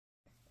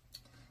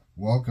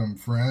Welcome,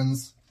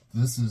 friends.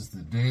 This is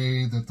the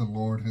day that the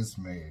Lord has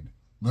made.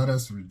 Let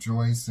us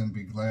rejoice and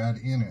be glad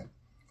in it.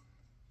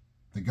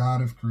 The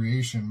God of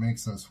creation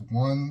makes us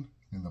one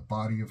in the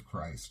body of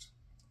Christ.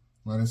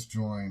 Let us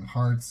join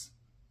hearts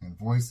and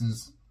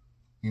voices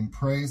in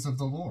praise of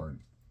the Lord.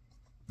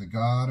 The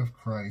God of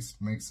Christ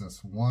makes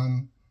us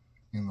one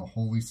in the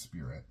Holy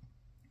Spirit.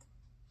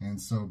 And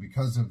so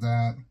because of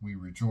that, we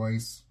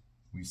rejoice,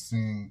 we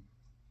sing,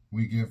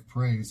 we give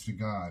praise to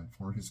God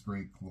for his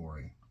great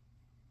glory.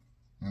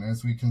 And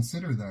as we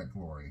consider that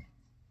glory,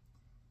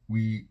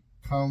 we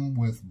come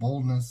with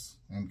boldness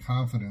and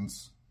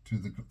confidence to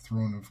the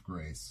throne of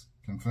grace,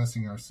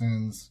 confessing our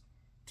sins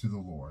to the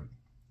Lord.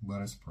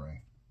 Let us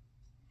pray.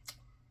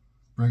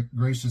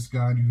 Gracious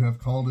God, you have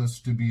called us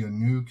to be a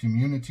new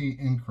community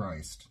in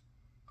Christ,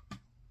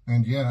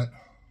 and yet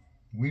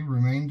we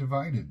remain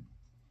divided.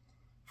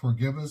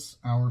 Forgive us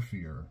our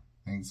fear,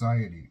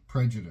 anxiety,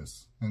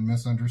 prejudice, and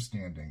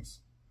misunderstandings.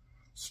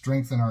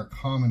 Strengthen our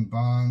common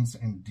bonds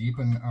and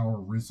deepen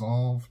our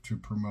resolve to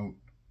promote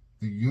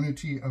the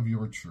unity of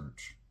your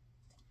church.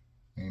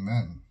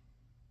 Amen.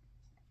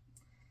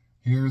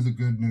 Hear the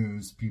good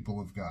news, people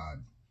of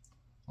God.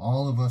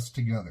 All of us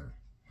together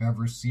have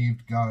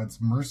received God's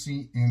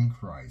mercy in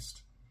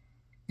Christ.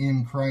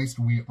 In Christ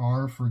we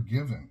are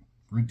forgiven,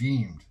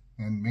 redeemed,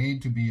 and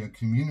made to be a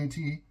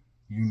community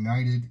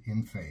united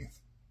in faith.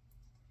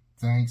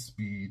 Thanks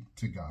be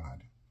to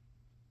God.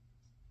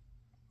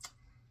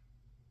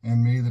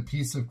 And may the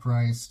peace of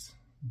Christ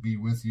be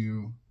with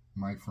you,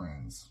 my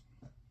friends.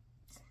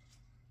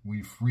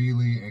 We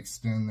freely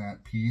extend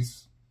that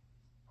peace.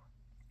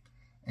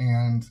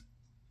 And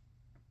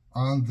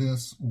on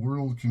this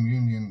World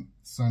Communion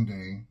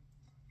Sunday,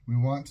 we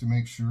want to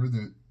make sure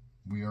that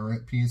we are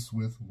at peace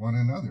with one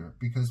another,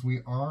 because we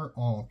are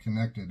all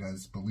connected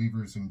as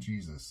believers in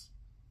Jesus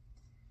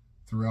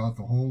throughout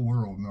the whole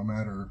world, no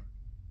matter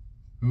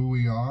who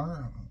we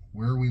are,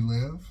 where we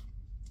live,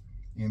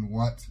 in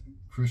what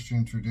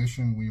Christian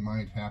tradition we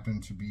might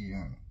happen to be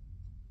in.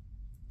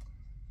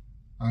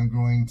 I'm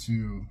going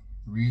to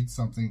read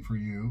something for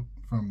you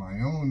from my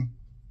own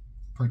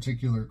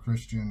particular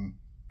Christian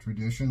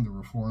tradition, the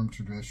Reformed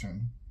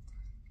tradition,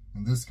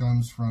 and this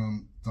comes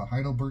from the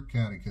Heidelberg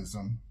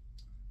Catechism,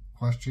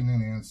 question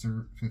and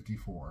answer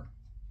 54.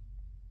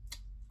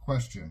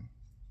 Question: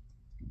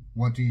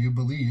 what do you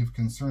believe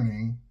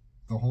concerning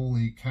the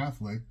Holy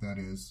Catholic, that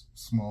is,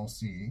 small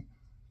c,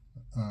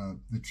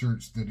 the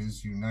church that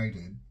is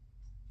united?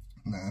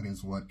 That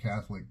is what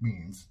Catholic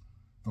means.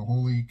 The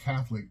Holy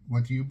Catholic,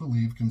 what do you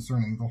believe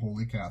concerning the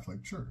Holy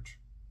Catholic Church?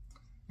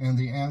 And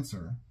the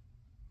answer: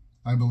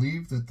 I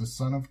believe that the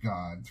Son of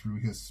God, through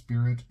his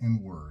Spirit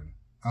and Word,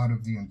 out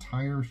of the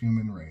entire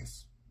human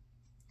race,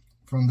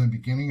 from the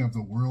beginning of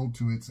the world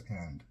to its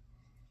end,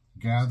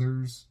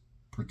 gathers,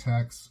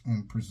 protects,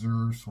 and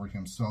preserves for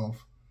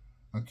himself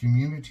a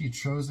community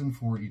chosen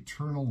for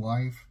eternal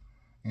life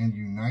and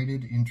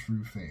united in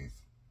true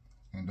faith.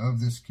 And of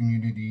this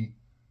community,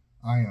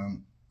 I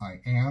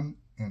am,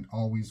 and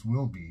always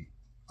will be,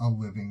 a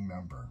living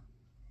member.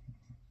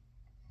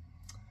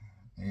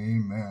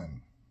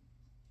 Amen.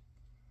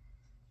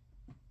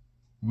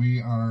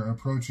 We are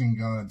approaching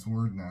God's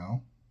Word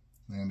now,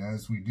 and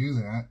as we do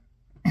that,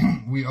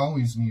 we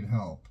always need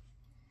help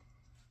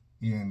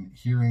in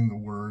hearing the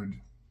Word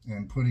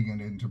and putting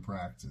it into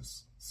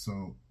practice.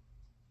 So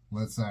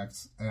let's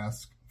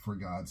ask for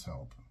God's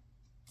help.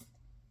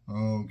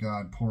 Oh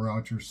God, pour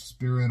out your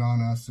Spirit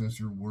on us as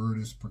your Word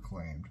is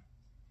proclaimed,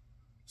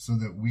 so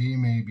that we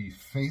may be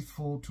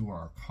faithful to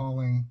our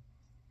calling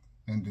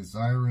and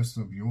desirous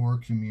of your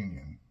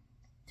communion,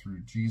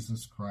 through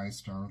Jesus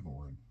Christ our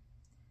Lord.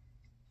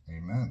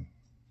 Amen.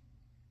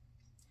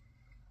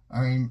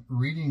 I'm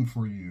reading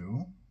for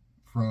you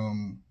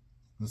from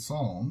the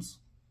Psalms,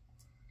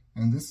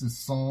 and this is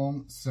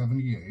Psalm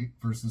 78,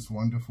 verses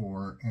 1 to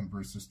 4 and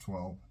verses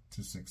 12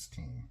 to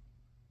 16.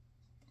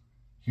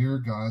 Hear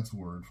God's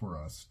word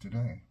for us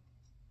today.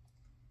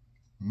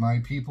 My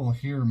people,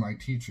 hear my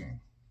teaching.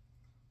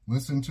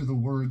 Listen to the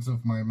words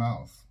of my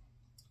mouth.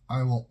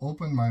 I will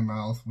open my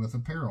mouth with a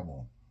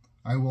parable.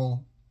 I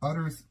will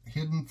utter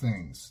hidden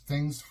things,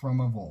 things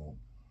from of old,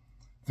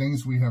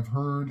 things we have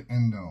heard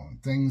and known,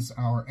 things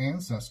our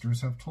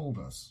ancestors have told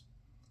us.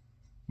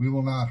 We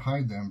will not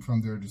hide them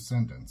from their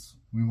descendants.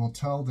 We will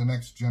tell the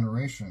next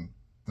generation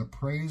the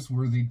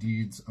praiseworthy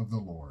deeds of the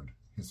Lord,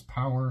 his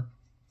power,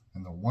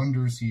 and the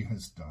wonders he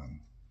has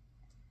done.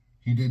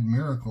 He did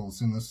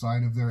miracles in the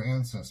sight of their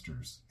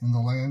ancestors, in the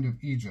land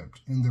of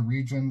Egypt, in the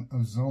region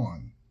of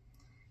Zoan.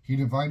 He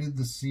divided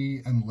the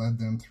sea and led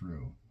them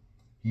through.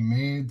 He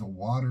made the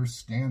waters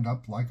stand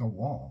up like a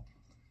wall.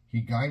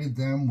 He guided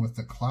them with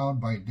the cloud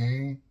by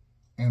day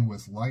and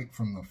with light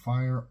from the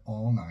fire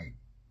all night.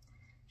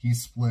 He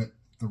split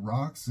the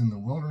rocks in the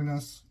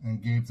wilderness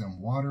and gave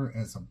them water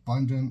as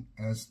abundant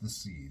as the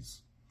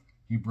seas.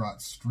 He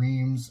brought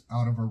streams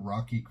out of a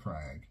rocky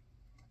crag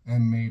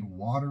and made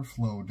water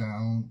flow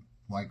down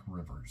like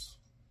rivers.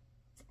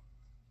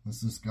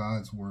 This is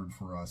God's word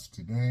for us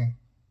today.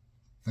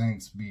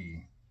 Thanks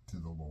be to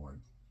the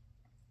Lord.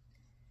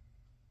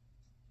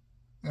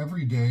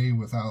 Every day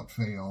without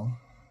fail,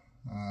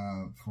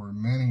 for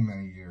many,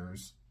 many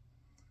years,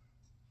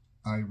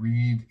 I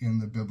read in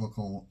the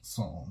biblical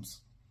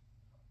Psalms.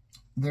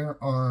 There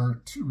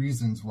are two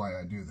reasons why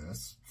I do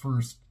this.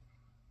 First,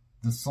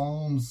 the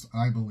Psalms,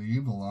 I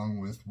believe, along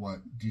with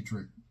what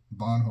Dietrich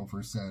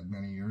Bonhoeffer said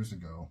many years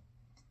ago,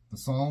 the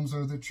Psalms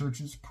are the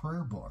church's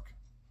prayer book.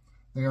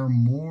 They are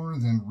more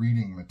than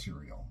reading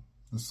material.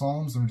 The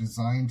Psalms are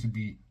designed to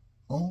be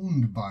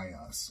owned by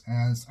us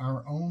as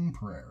our own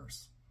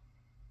prayers.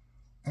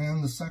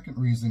 And the second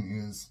reason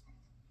is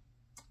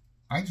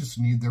I just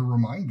need their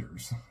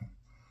reminders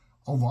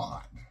a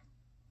lot.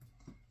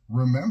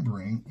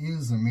 Remembering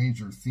is a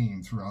major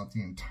theme throughout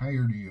the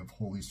entirety of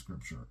Holy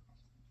Scripture.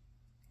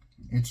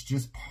 It's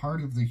just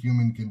part of the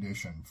human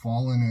condition,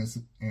 fallen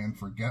and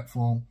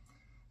forgetful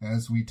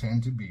as we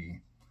tend to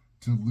be,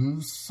 to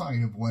lose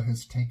sight of what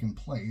has taken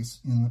place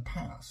in the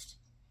past.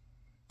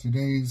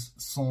 Today's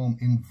psalm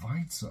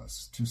invites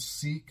us to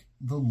seek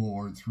the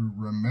Lord through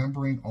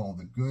remembering all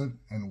the good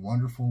and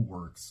wonderful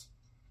works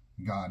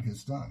God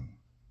has done.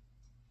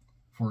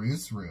 For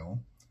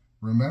Israel,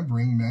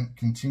 remembering meant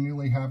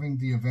continually having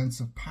the events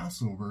of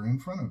Passover in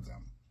front of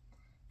them.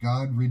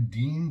 God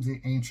redeemed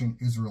the ancient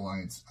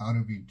Israelites out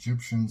of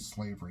Egyptian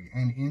slavery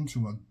and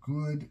into a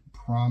good,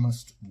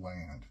 promised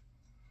land.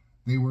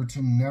 They were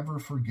to never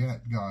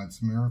forget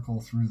God's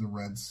miracle through the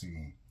Red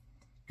Sea,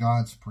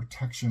 God's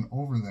protection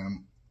over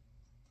them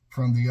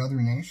from the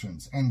other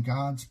nations, and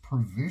God's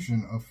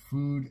provision of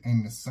food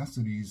and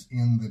necessities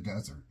in the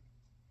desert.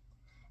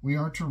 We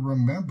are to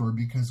remember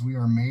because we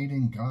are made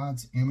in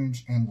God's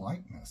image and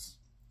likeness.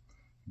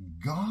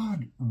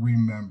 God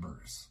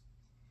remembers.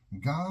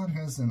 God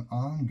has an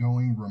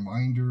ongoing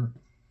reminder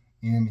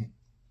in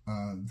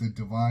the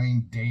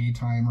divine day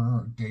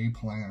timer or day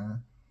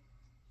planner.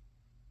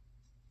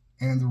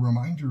 And the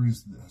reminder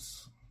is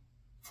this: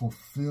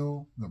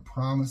 fulfill the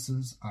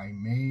promises I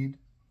made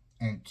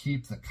and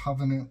keep the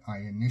covenant I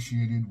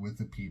initiated with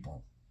the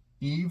people,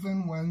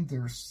 even when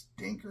they're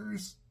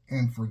stinkers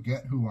and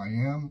forget who I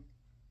am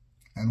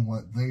and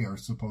what they are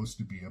supposed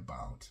to be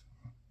about.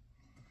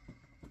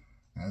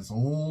 As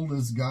old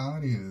as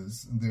God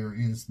is, there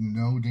is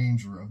no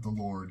danger of the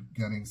Lord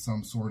getting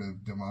some sort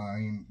of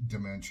divine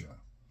dementia.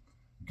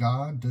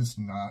 God does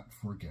not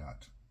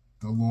forget.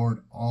 The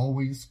Lord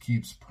always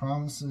keeps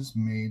promises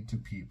made to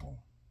people.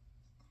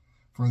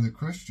 For the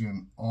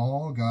Christian,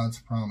 all God's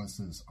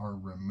promises are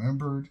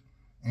remembered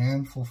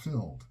and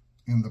fulfilled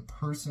in the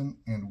person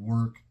and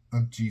work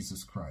of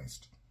Jesus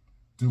Christ.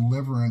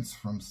 Deliverance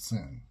from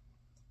sin,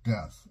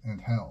 death,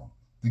 and hell,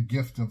 the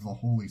gift of the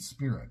Holy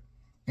Spirit,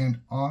 and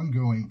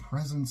ongoing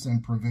presence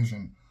and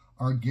provision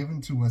are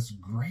given to us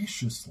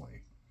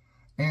graciously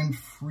and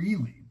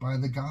freely by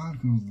the God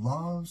who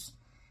loves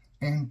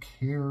and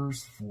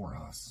cares for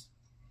us.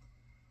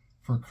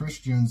 For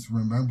Christians,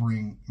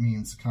 remembering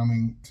means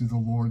coming to the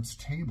Lord's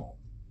table,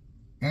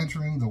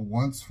 entering the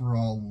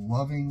once-for-all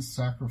loving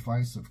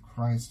sacrifice of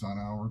Christ on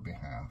our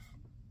behalf.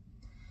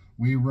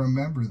 We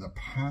remember the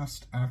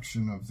past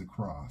action of the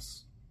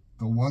cross,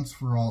 the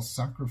once-for-all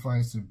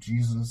sacrifice of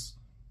Jesus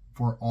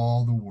for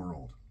all the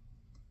world.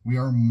 We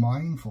are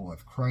mindful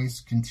of Christ's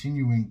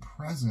continuing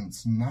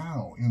presence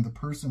now in the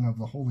person of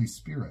the Holy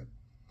Spirit.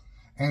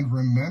 And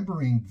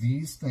remembering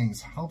these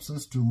things helps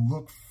us to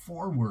look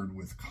forward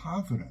with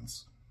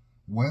confidence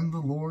when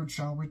the Lord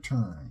shall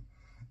return,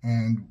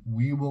 and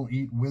we will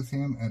eat with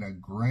him at a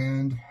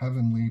grand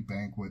heavenly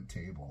banquet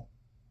table.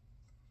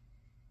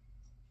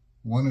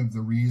 One of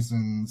the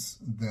reasons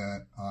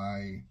that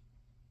I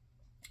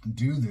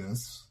do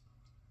this,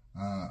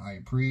 I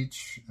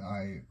preach,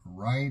 I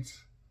write,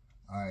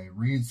 I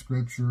read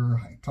Scripture,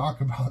 I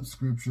talk about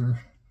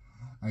Scripture,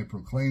 I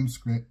proclaim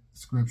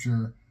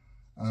Scripture,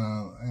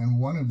 and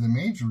one of the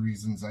major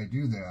reasons I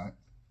do that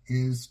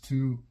is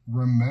to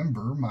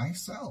remember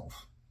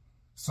myself.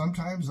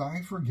 Sometimes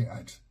I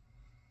forget.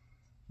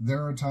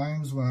 There are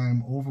times when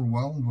I'm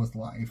overwhelmed with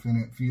life and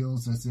it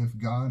feels as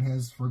if God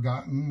has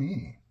forgotten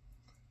me.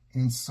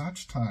 In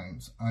such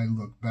times, I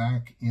look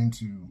back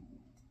into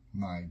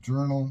my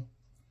journal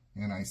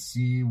and I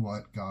see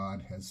what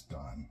God has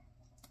done.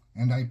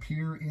 And I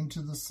peer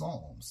into the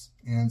Psalms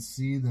and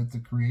see that the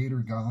Creator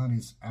God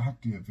is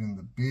active in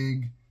the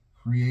big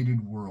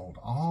created world,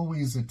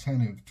 always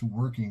attentive to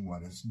working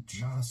what is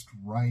just,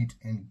 right,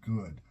 and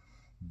good,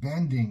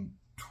 bending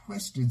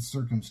twisted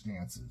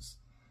circumstances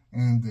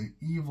and the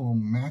evil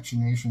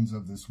machinations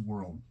of this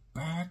world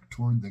back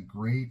toward the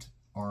great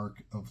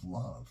arc of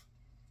love.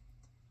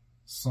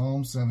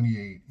 Psalm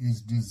 78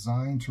 is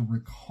designed to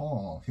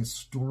recall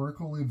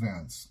historical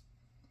events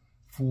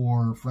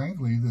for,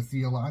 frankly, the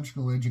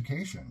theological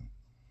education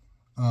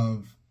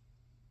of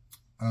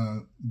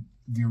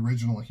the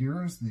original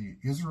hearers, the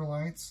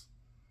Israelites,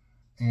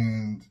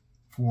 and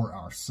for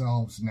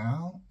ourselves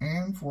now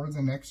and for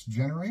the next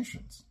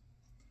generations.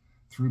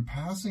 Through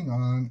passing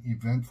on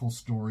eventful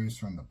stories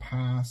from the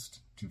past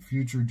to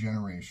future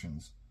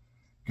generations,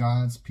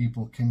 God's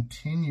people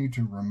continue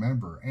to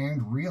remember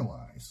and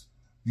realize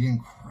the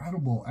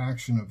incredible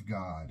action of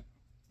God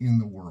in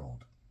the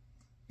world.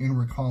 In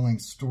recalling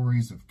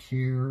stories of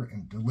care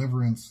and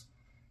deliverance,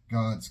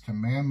 God's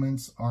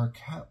commandments are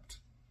kept.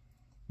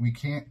 We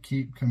can't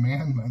keep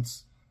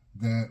commandments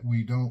that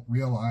we don't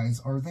realize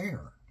are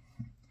there.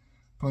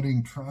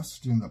 Putting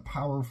trust in the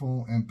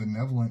powerful and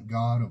benevolent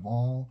God of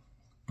all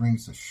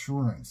brings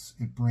assurance.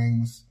 It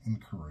brings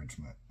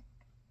encouragement.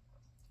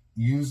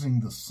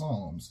 Using the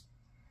Psalms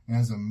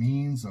as a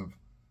means of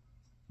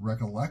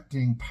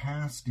recollecting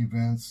past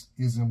events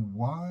is a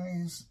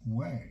wise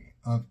way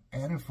of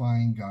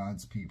edifying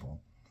God's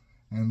people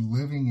and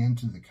living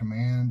into the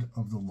command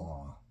of the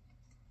law.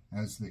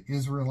 As the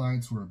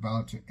Israelites were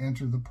about to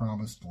enter the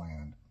promised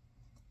land,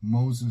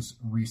 Moses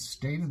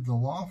restated the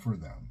law for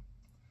them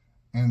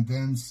and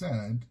then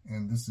said,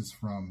 and this is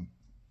from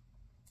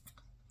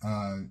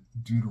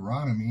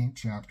Deuteronomy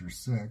chapter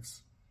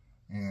 6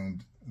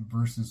 and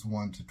verses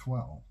 1 to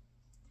 12.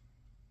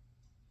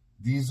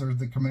 These are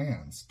the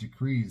commands,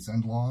 decrees,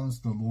 and laws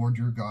the Lord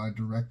your God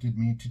directed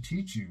me to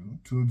teach you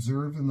to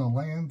observe in the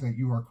land that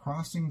you are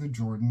crossing the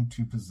Jordan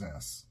to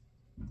possess,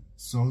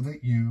 so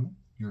that you,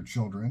 your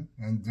children,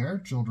 and their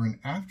children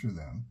after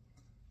them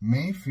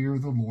may fear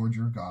the Lord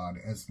your God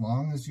as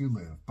long as you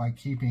live, by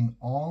keeping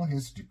all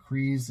his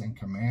decrees and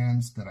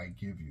commands that I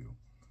give you,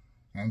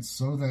 and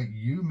so that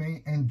you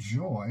may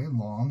enjoy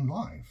long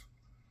life.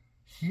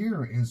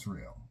 Hear,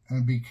 Israel,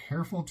 and be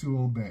careful to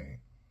obey,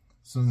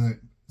 so that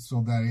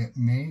it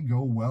may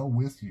go well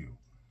with you,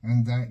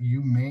 and that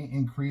you may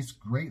increase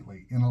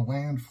greatly in a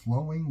land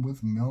flowing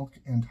with milk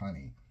and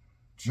honey,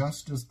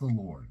 just as the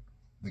Lord,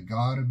 the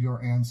God of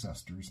your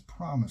ancestors,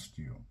 promised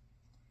you.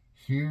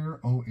 Hear,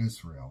 O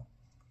Israel,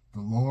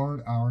 the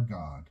Lord our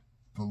God,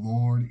 the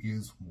Lord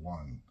is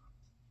one.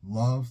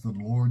 Love the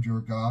Lord your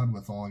God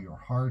with all your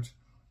heart,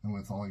 and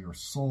with all your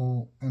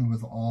soul, and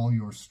with all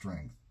your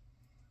strength.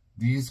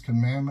 These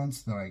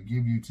commandments that I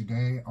give you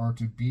today are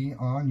to be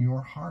on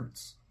your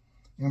hearts.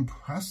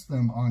 Impress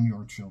them on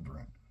your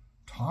children.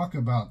 Talk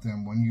about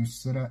them when you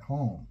sit at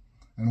home,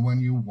 and when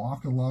you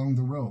walk along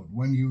the road,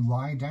 when you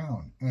lie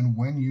down, and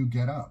when you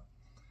get up.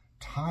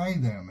 Tie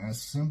them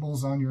as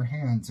symbols on your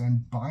hands,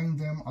 and bind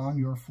them on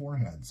your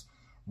foreheads.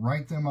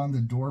 Write them on the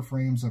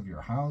doorframes of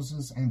your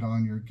houses and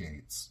on your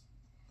gates.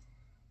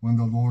 When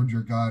the Lord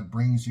your God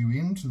brings you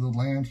into the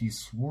land he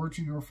swore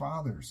to your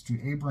fathers, to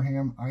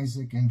Abraham,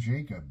 Isaac, and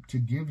Jacob, to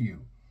give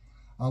you,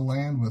 a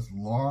land with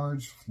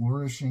large,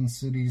 flourishing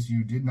cities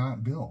you did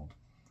not build,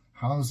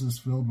 houses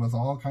filled with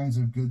all kinds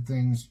of good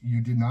things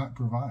you did not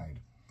provide,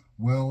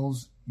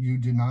 wells you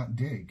did not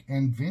dig,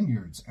 and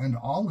vineyards and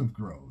olive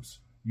groves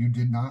you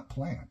did not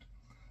plant.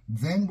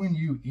 Then when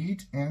you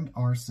eat and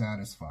are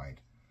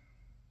satisfied,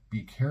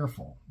 be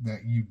careful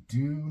that you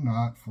do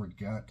not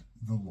forget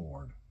the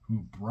Lord,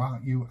 who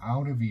brought you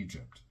out of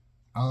Egypt,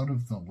 out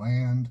of the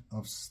land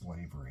of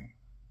slavery.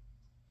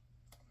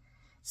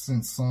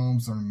 Since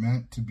Psalms are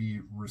meant to be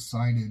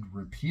recited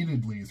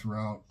repeatedly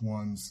throughout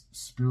one's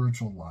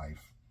spiritual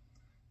life,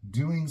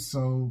 doing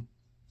so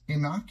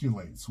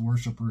inoculates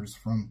worshipers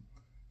from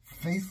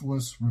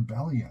faithless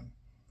rebellion,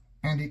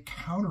 and it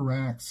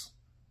counteracts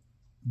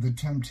the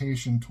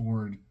temptation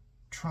toward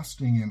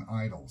trusting in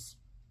idols.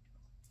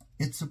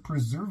 It's a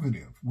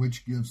preservative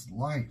which gives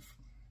life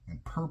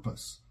and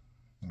purpose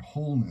and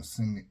wholeness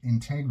and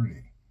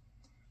integrity.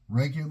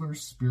 Regular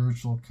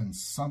spiritual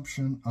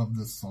consumption of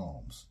the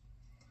Psalms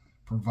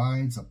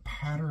provides a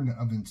pattern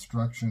of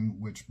instruction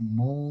which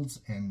molds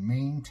and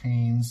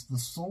maintains the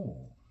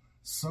soul,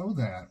 so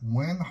that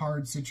when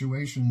hard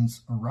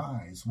situations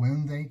arise,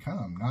 when they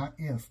come, not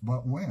if,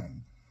 but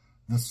when,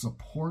 the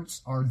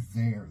supports are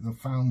there, the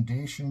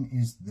foundation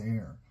is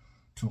there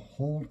to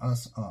hold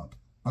us up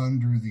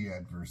under the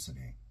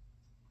adversity.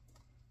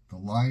 The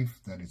life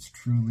that is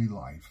truly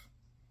life,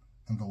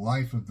 and the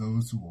life of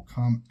those who will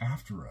come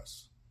after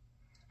us,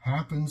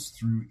 happens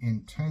through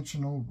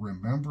intentional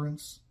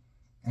remembrance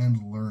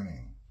and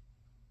learning.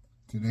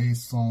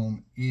 Today's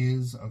psalm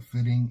is a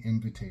fitting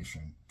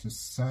invitation to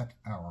set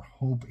our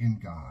hope in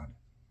God,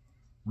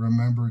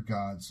 remember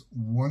God's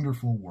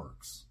wonderful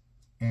works,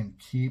 and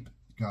keep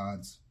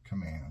God's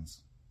commands.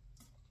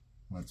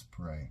 Let's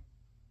pray.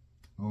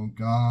 O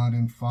God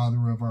and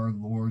Father of our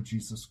Lord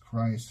Jesus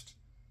Christ,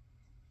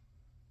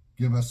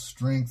 give us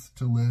strength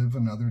to live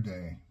another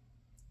day.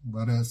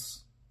 Let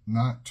us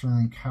not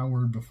turn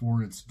coward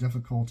before its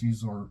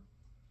difficulties or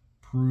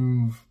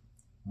prove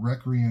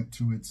recreant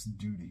to its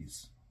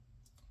duties.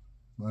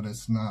 Let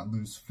us not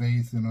lose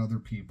faith in other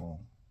people.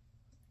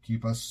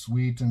 Keep us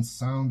sweet and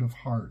sound of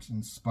heart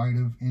in spite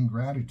of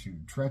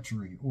ingratitude,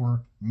 treachery,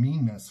 or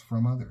meanness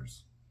from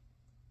others.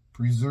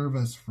 Preserve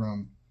us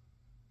from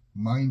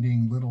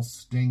minding little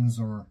stings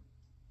or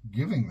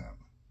giving them.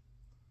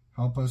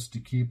 Help us to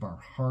keep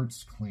our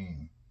hearts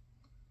clean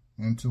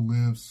and to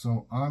live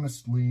so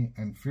honestly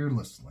and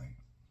fearlessly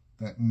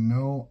that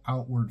no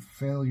outward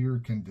failure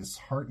can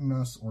dishearten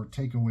us or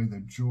take away the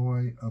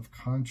joy of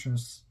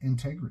conscious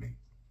integrity.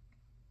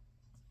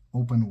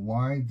 Open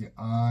wide the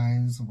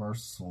eyes of our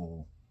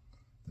soul,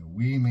 that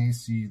we may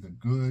see the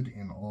good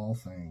in all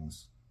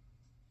things.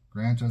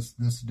 Grant us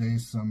this day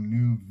some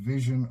new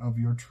vision of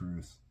your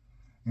truth,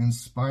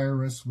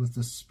 Inspire us with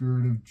the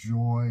spirit of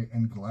joy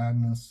and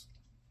gladness,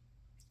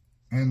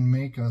 and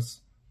make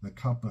us the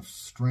cup of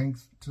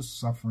strength to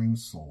suffering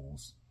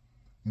souls.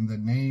 In the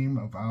name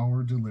of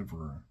our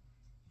deliverer,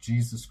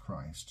 Jesus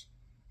Christ,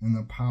 in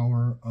the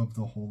power of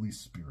the Holy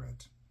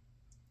Spirit.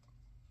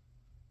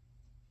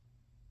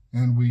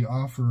 And we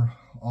offer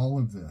all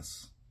of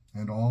this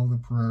and all the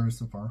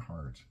prayers of our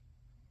heart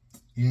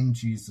in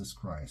Jesus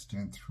Christ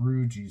and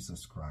through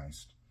Jesus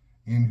Christ,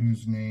 in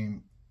whose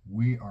name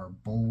we are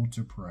bold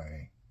to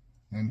pray,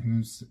 and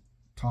who's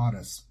taught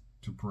us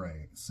to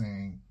pray,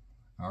 saying,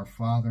 Our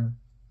Father,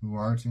 who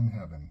art in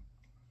heaven,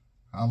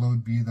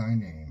 hallowed be thy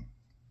name.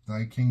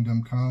 Thy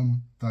kingdom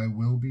come, thy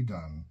will be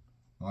done,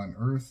 on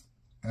earth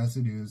as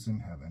it is in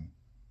heaven.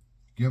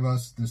 Give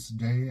us this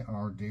day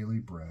our daily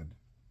bread,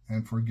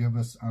 and forgive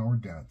us our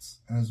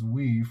debts, as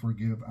we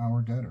forgive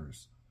our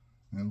debtors.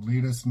 And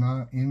lead us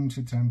not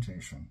into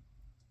temptation,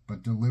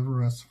 but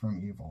deliver us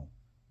from evil.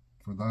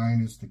 For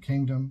thine is the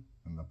kingdom,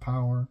 and the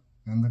power,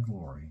 and the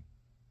glory,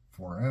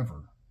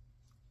 forever.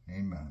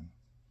 Amen.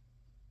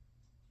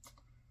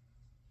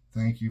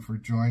 Thank you for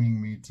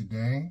joining me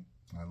today.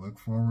 I look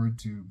forward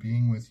to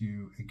being with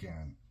you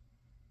again.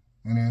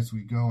 And as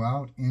we go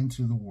out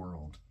into the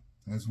world,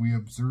 as we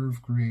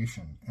observe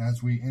creation,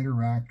 as we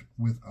interact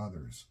with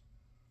others,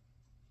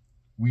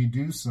 we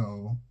do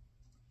so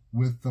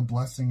with the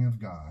blessing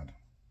of God.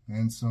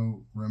 And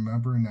so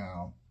remember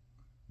now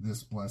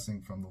this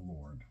blessing from the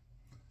Lord.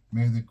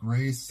 May the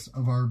grace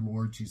of our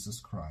Lord Jesus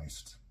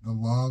Christ, the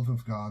love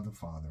of God the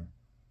Father,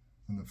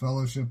 and the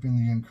fellowship and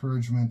the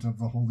encouragement of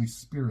the Holy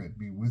Spirit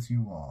be with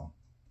you all,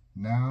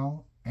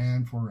 now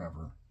and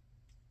forever.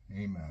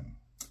 Amen.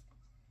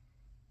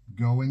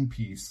 Go in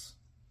peace,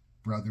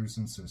 brothers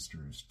and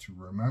sisters, to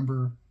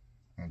remember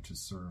and to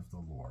serve the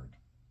Lord.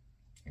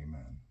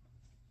 Amen.